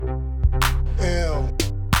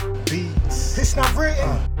it's not written.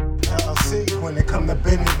 LLC, when it come to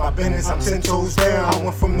business, my business, I'm 10 toes down. I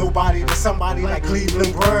went from nobody to somebody like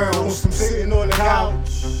Cleveland Browns. I'm sitting on the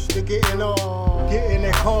couch, to getting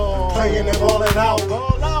that call, playing and balling out.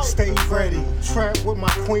 Stay ready, trapped with my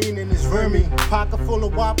queen and this Remy. Pocket full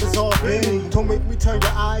of whoppers all Benny. Don't make me turn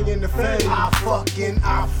your eye in the fade. I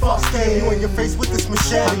fuck stay you in your face with this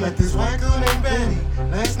machete. I met this white girl named Betty,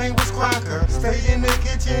 last name was Crocker. Stay in the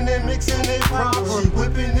kitchen and mixing it proper. She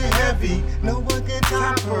whipping it heavy, no one can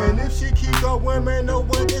top her. And if she keep going, man, no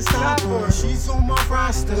one can stop her. She's on my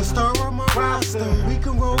roster, the star on my roster. We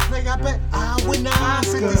can role play, I bet I'll win the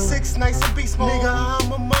Oscar. 56 nights and beast mode, nigga,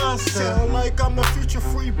 I'm a monster. Sound like I'm the future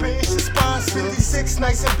free band sponsor. 56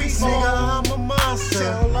 nights and beast mode, nigga, I'm a monster.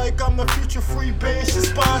 Sound like I'm the future free band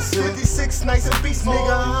sponsor. 56 nights and beast mode,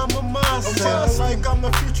 nigga, I'm a monster. Sound like I'm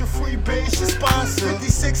the future free band sponsor.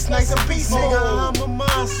 56 nights and beast mode, nigga, I'm a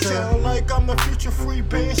monster. Sound like I'm the future free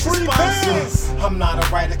band sponsor. I'm not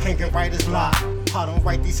a writer, can't get writer's block. I don't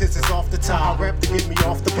write these hits off the top. I rap to get me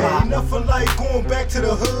off the block. Ain't nothing like going back to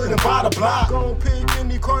the hood and buy the block. Gon' pick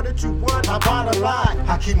any car that you want, I buy the lot.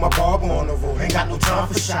 I keep my barber on the road, ain't got no time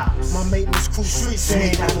for shops. My maintenance crew streets,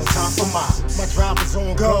 ain't got no time for mops. My drivers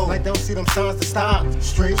on go, like they don't see them signs to stop.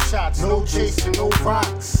 Straight shots, no chasing, no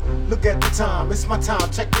rocks. Look at the time, it's my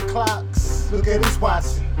time, check the clocks. Look at his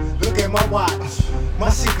watching, look at my watch. My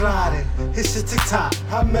shit gliding, his shit tick-tock.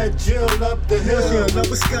 I met Jill up the hill,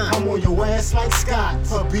 I'm on your ass like Scott,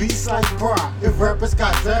 her beats like Brock. If rappers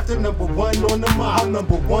got drafted, #1 on the mob, I'm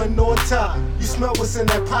 #1 on top. You smell what's in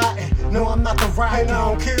that pot, and no, I'm not the rock. And I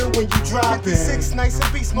don't care when you drop it. 56 nights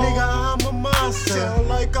and beast mode, nigga, I'm a monster. Sound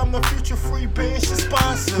like I'm the future free band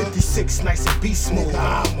sponsor. 56 nights and beast mode,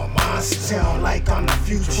 nigga, I'm a monster. Sound like I'm the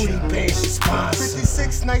future free band sponsor.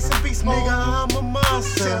 56 nights and beast mode, nigga, I'm a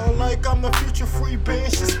monster. Sound like I'm the future free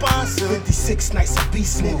band sponsor. 56 nights and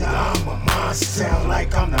beast mode, nigga, I'm a monster. Sound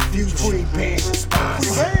like I'm the future free band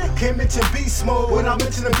sponsor. Can't mention beast mode when I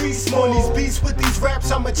mention the beast mode. On these beats with these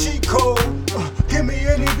raps, I'm a cheat code. Give me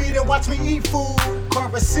any beat and watch me eat food.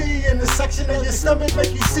 Carve a C in the section of your stomach,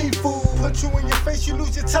 make you seafood. Punch you in your face, you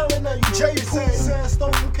lose your talent, now you J-Pool. Sand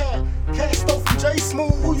stole from Cat stole from J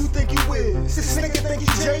Smooth. Who you think you is? This nigga think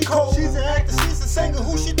he J Cole. She's an actor, she's a singer,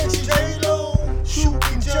 who she think she J-Lo?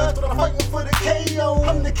 Shooting judge, but I'm fighting for the KO.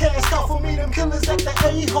 I'm the cast out for me, them killers at the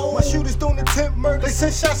A-hole. My shooters don't attempt murder, they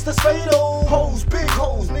send shots to fatal. Hoes, big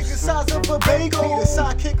hoes, niggas size of a bagel. Need a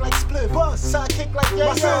sidekick like Split, bust, sidekick like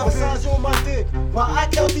Yayo. My massage on my dick, while I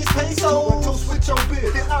count these pesos. You toast with your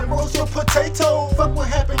bitch, then I roast your potato. Fuck what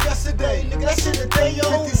happened yesterday, nigga, that shit a day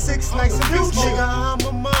old. 56 nights and beast mode, nigga, I'm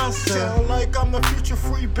a monster. Sound like I'm the future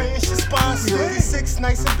free band sponsor. 56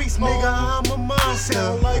 nights and beast mode, nigga, I'm a monster.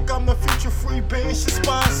 Sound like I'm the future free band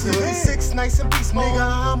sponsor. 56 nights and beast mode, nigga,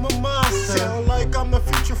 I'm a monster. Sound like I'm the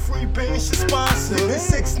future free band sponsor.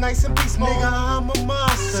 56 nights and beast mode, nigga, I'm a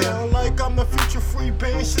monster. Sound like I'm the future free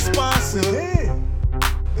band sponsor.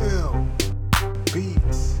 Ew.